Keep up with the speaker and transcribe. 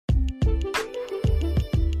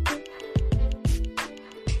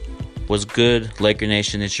What's good, Laker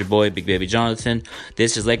Nation? It's your boy, Big Baby Jonathan.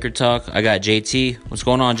 This is Laker Talk. I got JT. What's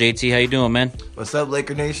going on, JT? How you doing, man? What's up,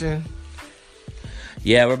 Laker Nation?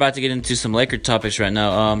 Yeah, we're about to get into some Laker topics right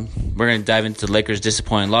now. We're going to dive into the Lakers'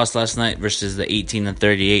 disappointing loss last night versus the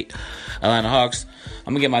 18-38 Atlanta Hawks.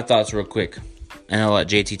 I'm going to get my thoughts real quick, and I'll let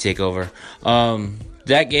JT take over.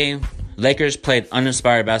 That game, Lakers played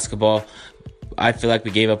uninspired basketball. I feel like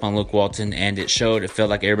we gave up on Luke Walton, and it showed. It felt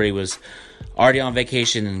like everybody was already on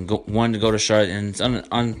vacation and wanted to go to Charlotte, and it's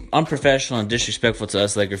unprofessional and disrespectful to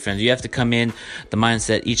us Laker fans. You have to come in the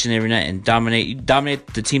mindset each and every night and dominate. You dominate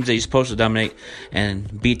the teams that you're supposed to dominate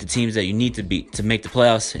and beat the teams that you need to beat to make the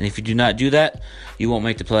playoffs. And if you do not do that, you won't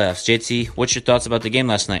make the playoffs. JT, what's your thoughts about the game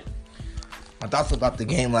last night? My thoughts about the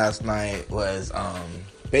game last night was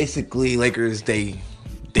basically Lakers, they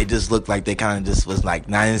just looked like they kind of just was like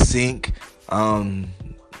not in sync.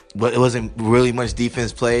 But it wasn't really much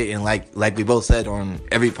defense played, and like we both said on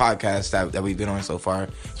every podcast that we've been on so far,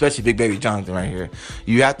 especially Big Baby Jonathan right here,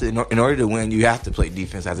 you have to, in order to win, you have to play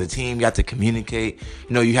defense as a team. You have to communicate.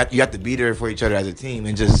 You know, you have to be there for each other as a team.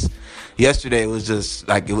 And just yesterday, it was just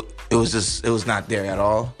like it was not there at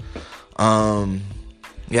all.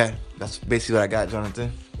 Yeah, that's basically what I got,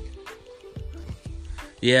 Jonathan.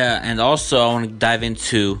 Yeah, and also I want to dive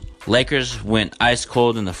into Lakers went ice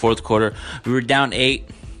cold in the fourth quarter. We were down 8.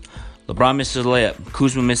 LeBron misses a layup.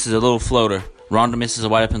 Kuzma misses a little floater. Rondo misses a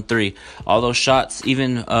wide open 3. All those shots,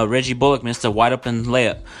 even Reggie Bullock missed a wide open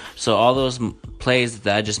layup. So all those plays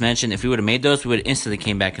that I just mentioned, if we would have made those, we would have instantly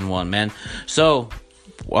came back and won, man. So,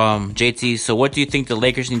 JT, so what do you think the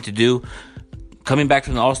Lakers need to do coming back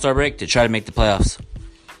from the All-Star break to try to make the playoffs?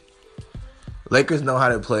 Lakers know how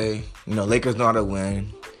to play. You know, Lakers know how to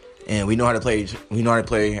win, and we know how to play. We know how to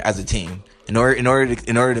play as a team. In order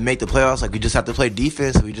to make the playoffs, like, we just have to play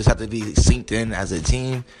defense. We just have to be synced in as a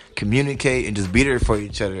team, communicate, and just be there for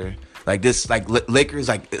each other. Like this, like Lakers,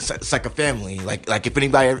 like it's like a family. Like if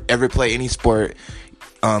anybody ever play any sport,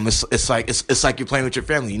 it's like you're playing with your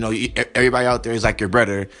family. You know, everybody out there is like your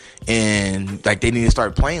brother, and like they need to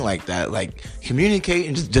start playing like that. Like, communicate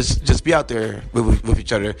and just be out there with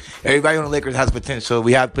each other. Everybody on the Lakers has potential.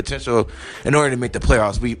 We have potential in order to make the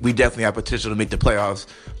playoffs. We definitely have potential to make the playoffs.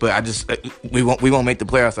 But we won't make the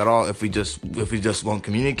playoffs at all if we just won't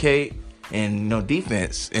communicate and, you know,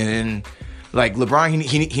 defense. And like LeBron,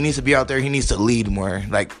 he needs to be out there. He needs to lead more.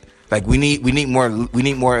 Like we need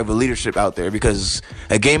more of a leadership out there, because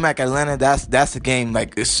a game like Atlanta, that's a game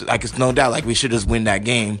it's no doubt like we should just win that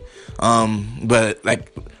game. But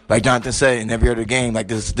like Jonathan said, in every other game, like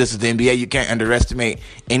this is the NBA. You can't underestimate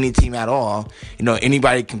any team at all. You know,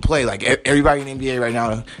 anybody can play. Like everybody in the NBA right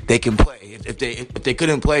now, they can play. If they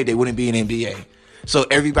couldn't play, they wouldn't be in the NBA. So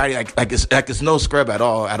everybody like it's no scrub at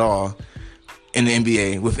all in the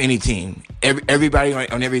NBA with any team. Everybody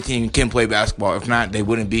on every team can play basketball. If not, they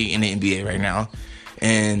wouldn't be in the NBA right now.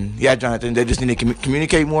 And yeah, Jonathan, they just need to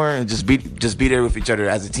communicate more and just be there with each other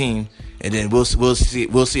as a team, and then we'll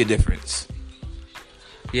see a difference.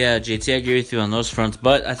 Yeah, JT, I agree with you on those fronts,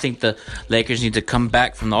 but I think the Lakers need to come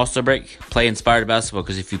back from the All-Star break, play inspired basketball,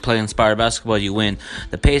 because if you play inspired basketball, you win.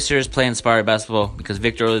 The Pacers play inspired basketball because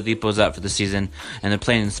Victor Oladipo is out for the season, and they're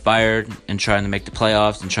playing inspired and trying to make the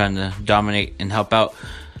playoffs and trying to dominate and help out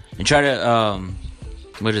and try to,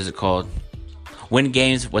 win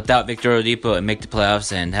games without Victor Oladipo and make the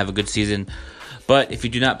playoffs and have a good season. But if you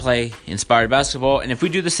do not play inspired basketball, and if we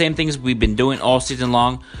do the same things we've been doing all season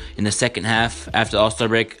long in the second half after the All-Star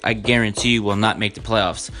break, I guarantee you will not make the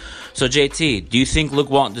playoffs. So, JT, do you think Luke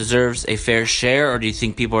Walton deserves a fair share, or do you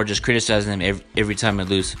think people are just criticizing him every time they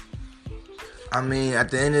lose? I mean,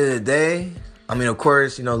 at the end of the day, of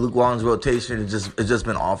course, you know, Luke Walton's rotation it's just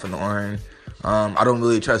been off and on. I don't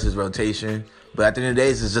really trust his rotation, but at the end of the day,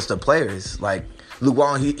 it's just the players. Like, Luke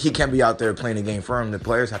Walton, he can't be out there playing the game for him. The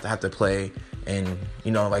players have to play. And,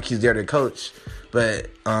 you know, like, he's there to coach.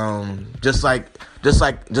 But just like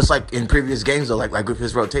in previous games, though, like with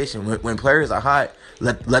his rotation, when players are hot,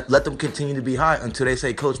 let them continue to be hot until they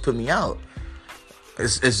say, "Coach, put me out."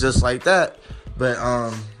 It's just like that. But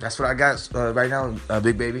that's what I got right now,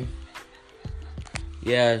 Big Baby.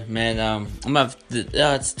 Yeah, man.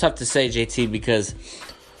 It's tough to say, JT, because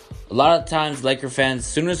a lot of times Laker fans, as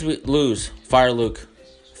soon as we lose, fire Luke.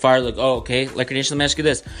 Oh, okay. Laker Nation, let me ask you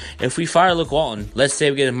this. If we fire Luke Walton, let's say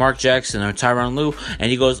we get a Mark Jackson or Tyronn Lue, and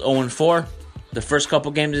he goes 0-4 the first couple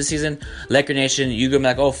games of the season, Laker Nation, you go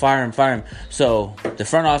like, oh, fire him. So the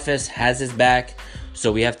front office has his back,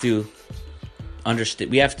 so we have to understand.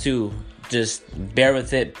 We have to just bear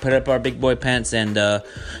with it, put up our big boy pants, and so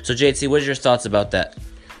JT, what are your thoughts about that?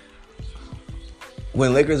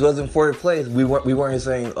 When Lakers was in fourth place, we weren't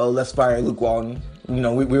saying, oh, let's fire Luke Walton.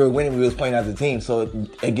 we were winning. We was playing as a team. So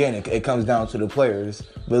again, it comes down to the players.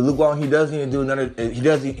 But Luke Walton, he does need to do He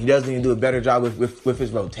does need to do a better job with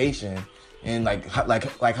his rotation and like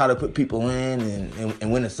how to put people in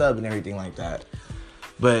and win a sub and everything like that.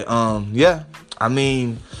 But yeah, I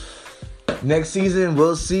mean, next season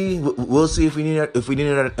we'll see. We'll see if we need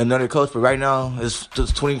another coach. But right now it's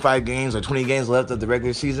just 25 games or 20 games left of the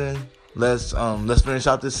regular season. Let's finish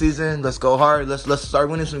out this season. Let's go hard. Let's start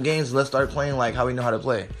winning some games. Let's start playing like how we know how to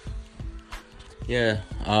play. Yeah,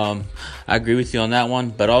 I agree with you on that one.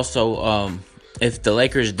 But also, if the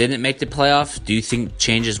Lakers didn't make the playoffs, do you think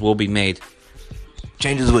changes will be made?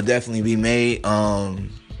 Changes will definitely be made.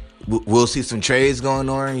 We'll see some trades going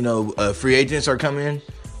on. Free agents are coming.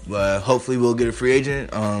 Hopefully, we'll get a free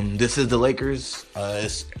agent. This is the Lakers.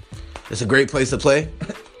 It's a great place to play.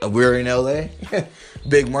 We're in LA.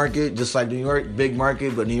 Big market, just like New York. Big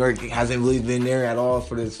market, but New York hasn't really been there at all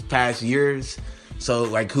for this past years. So,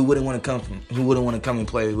 like, who wouldn't want to come and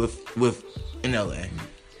play with in LA?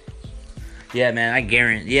 Yeah, man, I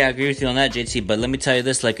agree with you on that, JT. But let me tell you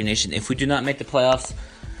this, Laker Nation: if we do not make the playoffs,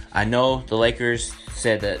 I know the Lakers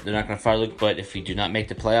said that they're not going to fire Luke, but if we do not make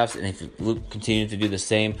the playoffs and if Luke continues to do the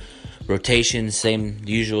same rotation, same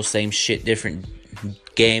usual, same shit, different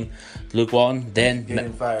game, Luke Walton, then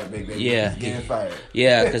getting fired, big baby. Yeah, getting fired.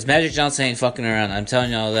 Yeah, because Magic Johnson ain't fucking around. I'm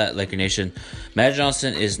telling you all that, Laker Nation. Magic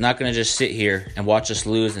Johnson is not going to just sit here and watch us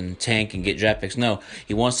lose and tank and get draft picks. No,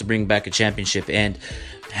 he wants to bring back a championship. And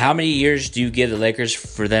how many years do you give the Lakers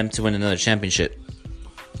for them to win another championship?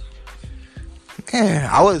 Man,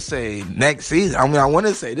 I would say next season. I mean, I want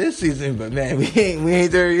to say this season, but man, we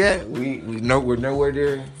ain't there yet. We're nowhere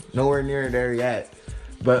near there yet.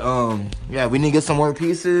 But yeah, we need to get some more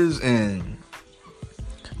pieces, and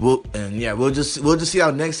we'll just see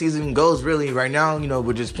how next season goes. Really, right now,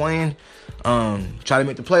 we're just playing, try to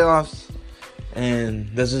make the playoffs,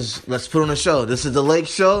 and let's put on a show. This is the Lake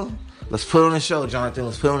Show. Let's put on a show, Jonathan.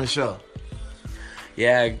 Let's put on a show.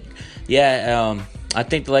 Yeah. I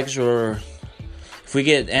think the Lakers were. If we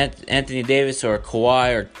get Anthony Davis or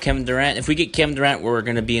Kawhi or Kevin Durant, if we get Kevin Durant, we're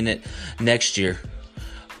going to be in it next year.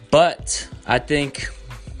 But I think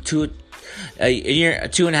a year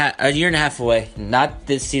and a half away. Not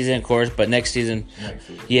this season, of course, but next season.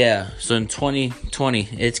 Yeah. So in 2020,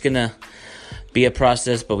 it's gonna be a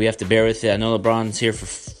process, but we have to bear with it. I know LeBron's here for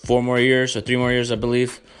 4 more years or 3 more years, I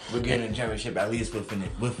believe. We're getting a championship at least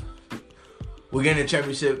we're getting a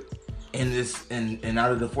championship. And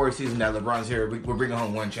out of the 4th season that LeBron's here, we're bringing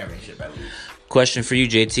home 1 championship at least. Question for you,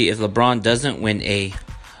 JT: if LeBron doesn't win a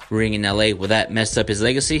ring in LA, will that mess up his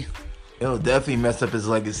legacy? It'll definitely mess up his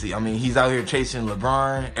legacy. I mean, he's out here chasing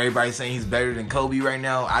LeBron. Everybody's saying he's better than Kobe right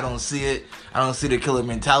now. I don't see it. I don't see the killer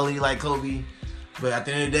mentality like Kobe. But at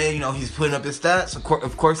the end of the day, he's putting up his stats.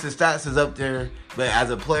 Of course, his stats is up there. But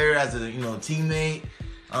as a player, as a teammate,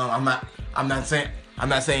 I'm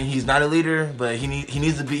not saying he's not a leader, but he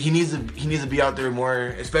needs to be out there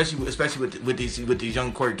more, especially with these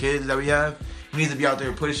young court kids that we have. He needs to be out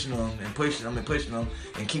there pushing them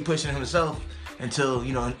and keep pushing himself until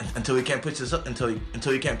he can't push himself until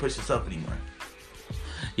he can't push himself anymore.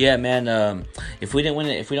 Yeah, man. If we don't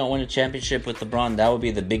win a championship with LeBron, that would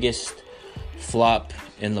be the biggest flop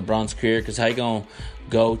in LeBron's career. Because how you gonna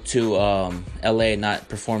go to LA and not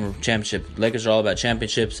perform a championship? Lakers are all about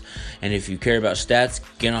championships, and if you care about stats,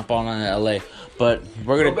 get up on LA. But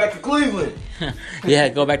we're gonna go back to Cleveland. Yeah,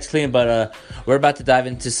 go back to Cleveland. But we're about to dive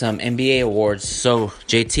into some NBA awards. So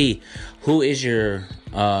JT, who is your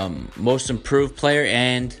most improved player,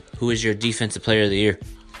 and who is your defensive player of the year?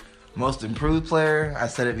 Most improved player, I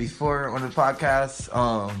said it before on the podcast.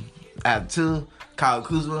 I have 2. Kyle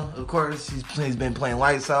Kuzma, of course. He's been playing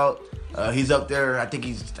lights out. He's up there. I think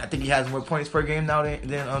he has more points per game now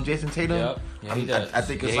than Jason Tatum. Yep. Yeah, he does. I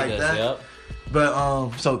think it's yeah, like that. Yep.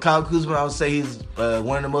 But so Kyle Kuzma, I would say he's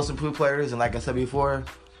one of the most improved players. And like I said before,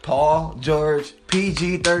 Paul George,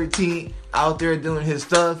 PG-13, out there doing his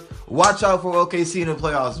stuff. Watch out for OKC in the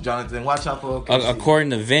playoffs, Jonathan. Watch out for OKC.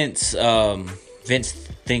 According to Vince, Vince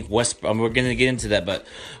think Westbrook. We're gonna get into that, but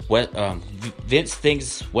Vince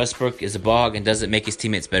thinks Westbrook is a bog and doesn't make his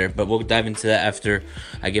teammates better. But we'll dive into that after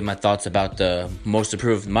I give my thoughts about the most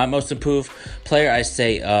improved. My most improved player, I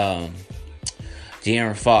say,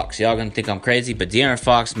 De'Aaron Fox. Y'all gonna think I'm crazy, but De'Aaron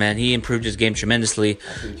Fox, man, he improved his game tremendously.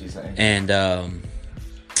 I see what you're saying. And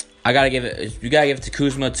you gotta give it to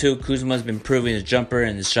Kuzma too. Kuzma's been improving his jumper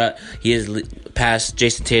and his shot. He has passed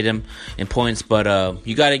Jason Tatum in points, but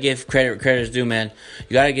you gotta give credit where credit is due, man.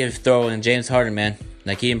 You gotta give throw in James Harden, man.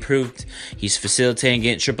 Like, he improved. He's facilitating,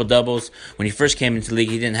 getting triple doubles. When he first came into the league,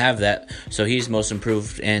 he didn't have that. So he's most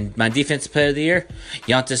improved. And my defensive player of the year,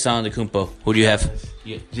 Giannis Antetokounmpo. Who do you have?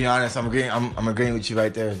 Giannis, I'm agreeing with you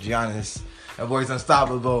right there. Giannis, that boy's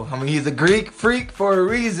unstoppable. I mean, he's a Greek freak for a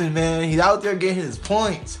reason, man. He's out there getting his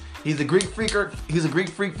points. He's a Greek freaker. He's a Greek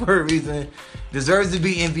freak for a reason. Deserves to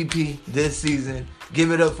be MVP this season.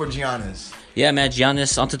 Give it up for Giannis. Yeah, man,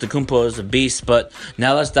 Giannis Antetokounmpo is a beast. But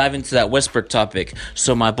now let's dive into that Westbrook topic.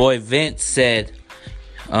 So my boy Vince said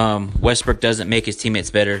Westbrook doesn't make his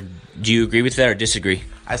teammates better. Do you agree with that or disagree?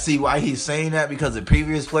 I see why he's saying that, because the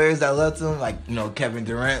previous players that left him, like, you know, Kevin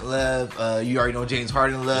Durant left. You already know James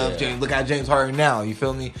Harden left. Yeah. Look at James Harden now. You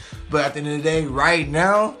feel me? But at the end of the day, right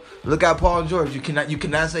now, look at Paul George. You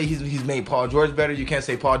cannot say he's made Paul George better. You can't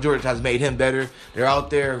say Paul George has made him better. They're out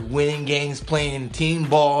there winning games, playing team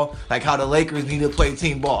ball, like how the Lakers need to play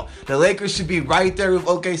team ball. The Lakers should be right there with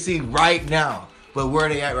OKC right now. But where are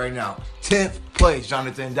they at right now? 10th place,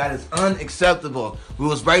 Jonathan. That is unacceptable. We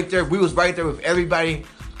was right there with everybody.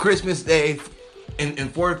 Christmas Day in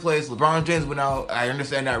 4th place. LeBron James went out. I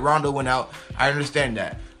understand that. Rondo went out. I understand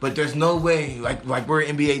that. But there's no way, like we're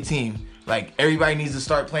an NBA team. Like, everybody needs to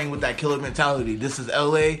start playing with that killer mentality. This is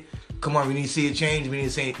LA. Come on, we need to see a change. We need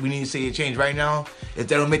to see a change right now. If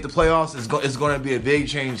they don't make the playoffs, it's going to be a big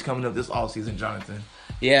change coming up this offseason, Jonathan.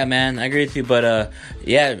 Yeah, man, I agree with you. But,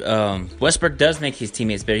 Westbrook does make his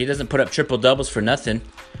teammates better. He doesn't put up triple-doubles for nothing.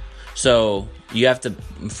 So you have to,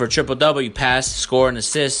 for triple-double, you pass, score, and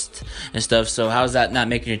assist and stuff. So how's that not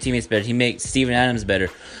making your teammates better? He makes Steven Adams better.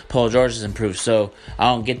 Paul George has improved. So I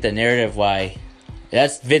don't get the narrative why.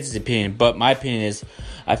 That's Vince's opinion. But my opinion is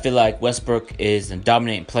I feel like Westbrook is a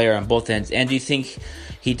dominating player on both ends. And do you think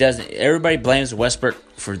he doesn't? Everybody blames Westbrook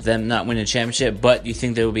for them not winning a championship. But do you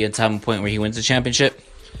think there will be a time and point where he wins a championship?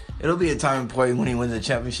 It'll be a time and point when he wins the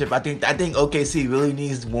championship. I think OKC really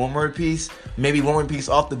needs one more piece. Maybe one more piece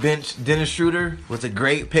off the bench. Dennis Schroeder was a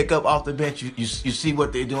great pickup off the bench. You see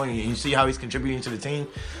what they're doing, and you see how he's contributing to the team.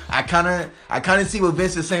 I kind of see what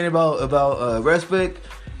Vince is saying about Westbrook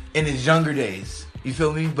in his younger days. You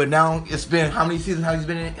feel me? But now it's been how many seasons has he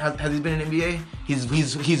been in NBA?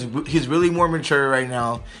 He's really more mature right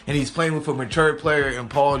now, and he's playing with a mature player in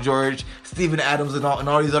Paul George, Steven Adams, and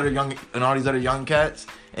all these other young cats.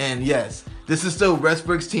 And yes, this is still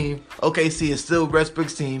Westbrook's team. OKC is still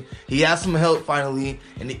Westbrook's team. He has some help finally,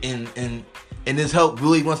 and this help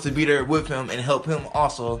really wants to be there with him and help him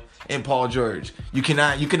also in Paul George. You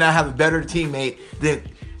cannot have a better teammate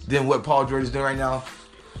than what Paul George is doing right now.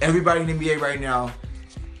 Everybody in the NBA right now,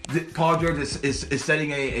 Paul George is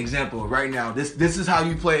setting an example right now. This is how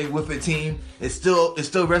you play with a team. It's still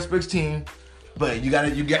Westbrook's team, but you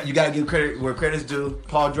gotta give credit where credit's due.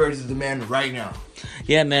 Paul George is the man right now.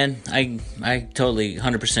 Yeah, man, I totally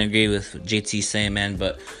 100% agree with what JT's saying, man.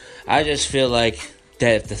 But I just feel like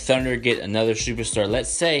that if the Thunder get another superstar, let's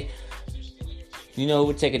say, who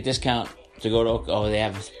would take a discount to go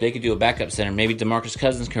to? They could do a backup center. Maybe DeMarcus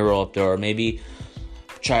Cousins can roll up there, or maybe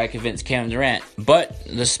try to convince Kevin Durant. But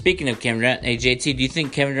speaking of Kevin Durant, hey JT, do you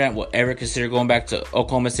think Kevin Durant will ever consider going back to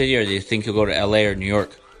Oklahoma City, or do you think he'll go to LA or New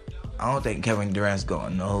York? I don't think Kevin Durant's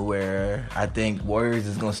going nowhere. I think Warriors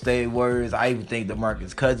is going to stay Warriors. I even think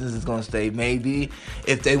DeMarcus Cousins is going to stay maybe.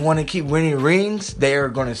 If they want to keep winning rings, they are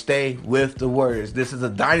going to stay with the Warriors. This is a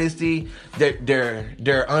dynasty. They're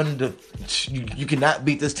you cannot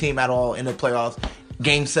beat this team at all in the playoffs.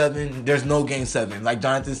 Game 7, there's no Game 7. Like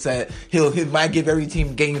Jonathan said, he might give every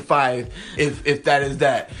team Game 5 if that is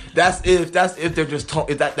that. That's if they're just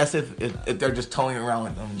if they're just toying around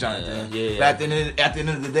with them, Jonathan. Yeah. But at the end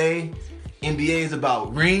of the day, NBA is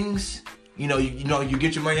about rings. You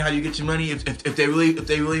get your money how you get your money. If they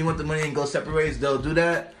really want the money and go separate ways, they'll do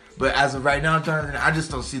that. But as of right now, Jonathan, I just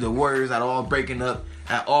don't see the Warriors at all breaking up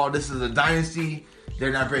at all. This is a dynasty.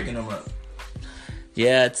 They're not breaking them up.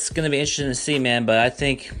 Yeah, it's going to be interesting to see, man. But I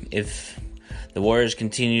think if the Warriors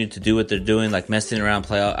continue to do what they're doing, like messing around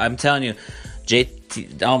playoff, I'm telling you,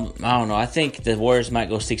 JT, I don't know. I think the Warriors might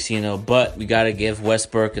go 16-0, but we got to give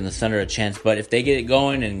Westbrook and the Thunder a chance. But if they get it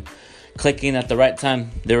going and clicking at the right time,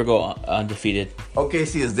 they will go undefeated.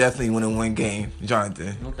 OKC is definitely winning one game,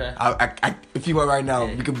 Jonathan. Okay. I if you want right now,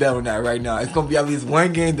 we can bet on that right now. It's going to be at least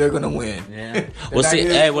one game they're going to win. Yeah. We'll see.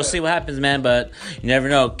 We'll see what happens, man. But you never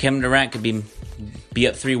know. Kevin Durant could be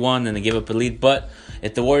up 3-1 and then give up a lead. But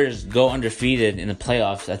if the Warriors go undefeated in the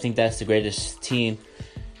playoffs, I think that's the greatest team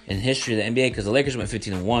in history of the NBA, because the Lakers went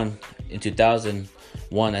 15-1 in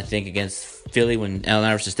 2001, I think, against Philly when Allen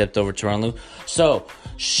Iverson stepped over Tyronn Lue. So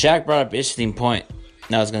Shaq brought up an interesting point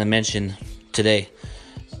that I was going to mention today.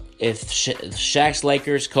 If Shaq's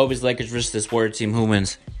Lakers, Kobe's Lakers versus this Warrior team, who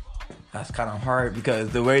wins? That's kind of hard because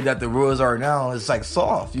the way that the rules are now, it's like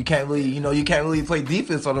soft. You can't really, you can't really play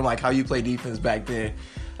defense on them like how you play defense back then.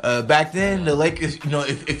 Back then, the Lakers,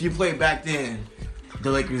 if you played back then, the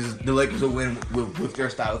Lakers will win with their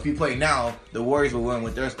style. If you play now, the Warriors will win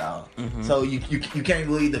with their style. Mm-hmm. So you can't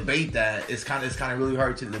really debate that. It's kind of really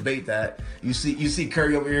hard to debate that. You see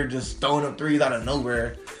Curry over here just throwing up threes out of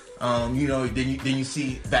nowhere. Then you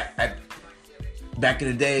see back in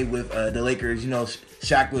the day with the Lakers,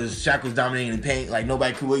 Shaq was dominating the paint. Like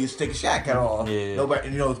nobody could really stick Shaq at all. Yeah. Nobody,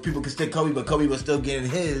 people could stick Kobe, but Kobe was still getting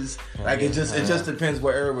his. Like it just depends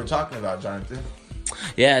what era we're talking about, Jonathan.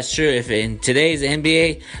 Yeah, it's true. If in today's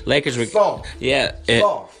NBA, Lakers were soft. Yeah,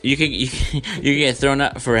 you can get thrown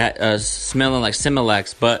out for smelling like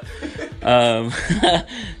Similac, but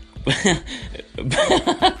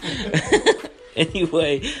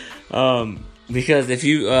anyway, because if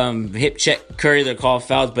you hip check Curry, they're called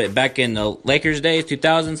fouls. But back in the Lakers days,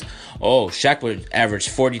 2000s, Shaq would average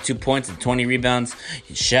 42 points and 20 rebounds.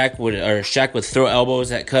 Shaq would throw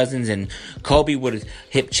elbows at Cousins, and Kobe would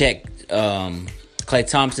hip check Klay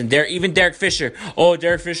Thompson. Even Derek Fisher.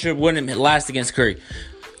 Derek Fisher wouldn't last against Curry.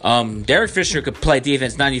 Derek Fisher could play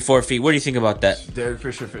defense 94 feet. What do you think about that? Derek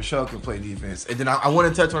Fisher for sure could play defense. And then I want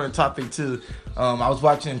to touch on a topic too. I was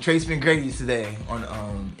watching Trace McGrady today on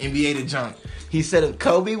NBA The Junk. He said if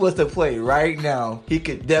Kobe was to play right now, he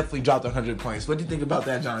could definitely drop 100 points. What do you think about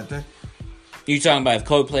that, Jonathan? You talking about if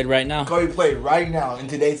Kobe played right now? Kobe played right now in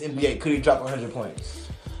today's NBA. Could he drop 100 points?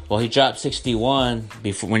 Well, he dropped 61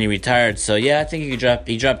 when he retired. So yeah, I think he dropped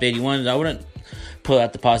 81. I wouldn't pull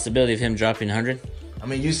out the possibility of him dropping 100. I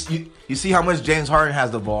mean, you see how much James Harden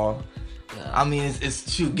has the ball. Yeah. I mean,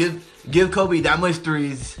 it's shoot. Give Kobe that much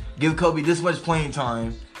threes. Give Kobe this much playing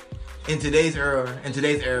time. In today's era,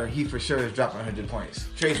 he for sure is dropping 100 points.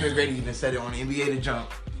 Trace McGrady even said it on NBA The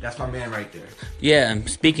Jump. That's my man right there. Yeah, and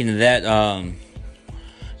speaking of that,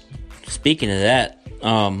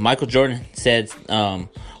 Michael Jordan said,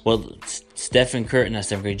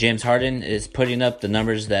 James Harden is putting up the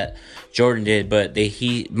numbers that Jordan did, but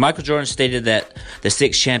Michael Jordan stated that the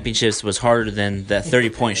 6 championships was harder than that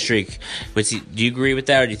 30-point streak. Do you agree with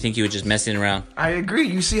that, or do you think he was just messing around? I agree.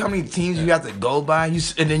 You see how many teams you have to go by,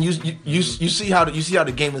 and then you see how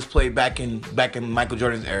the game was played back in Michael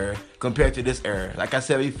Jordan's era compared to this era. Like I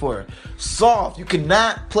said before, soft. You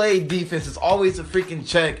cannot play defense. It's always a freaking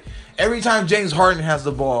check. Every time James Harden has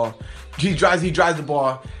the ball, he drives the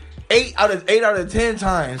ball. 8 out of 10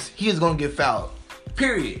 times he is gonna get fouled.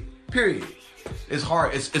 Period. It's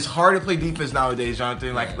hard. It's hard to play defense nowadays,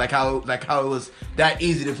 Jonathan. Like how it was that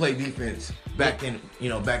easy to play defense back then.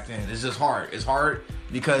 Back then it's just hard. It's hard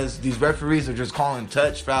because these referees are just calling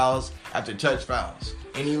touch fouls after touch fouls.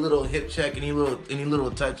 Any little hip check, any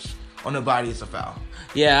little touch on the body is a foul.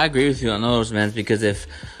 Yeah, I agree with you on those, man. Because if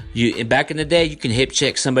you back in the day, you can hip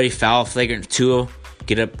check somebody foul flagrant 2.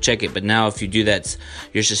 Get up, check it. But now if you do that,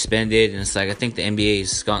 you're suspended. And it's like, I think the NBA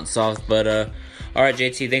has gone soft. But, all right,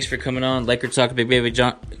 JT, thanks for coming on Laker Talk with Big Baby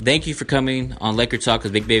John. Thank you for coming on Laker Talk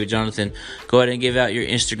with Big Baby Jonathan. Go ahead and give out your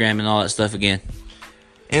Instagram and all that stuff again.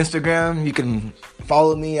 Instagram, you can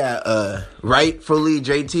follow me at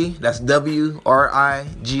RightfullyJT. That's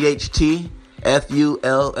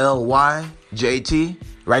WRIGHTFULLYJT.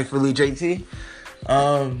 RightfullyJT.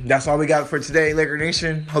 That's all we got for today, Laker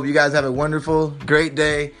Nation. Hope you guys have a wonderful, great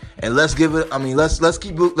day, and let's keep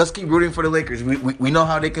rooting for the Lakers. We know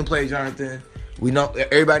how they can play, Jonathan. We know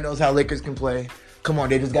everybody knows how Lakers can play. Come on,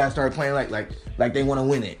 they just gotta start playing like they want to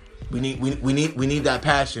win it. We need that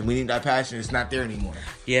passion. We need that passion. It's not there anymore.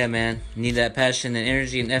 Yeah, man, need that passion and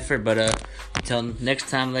energy and effort. But until next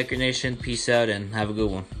time, Laker Nation, peace out and have a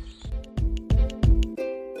good one.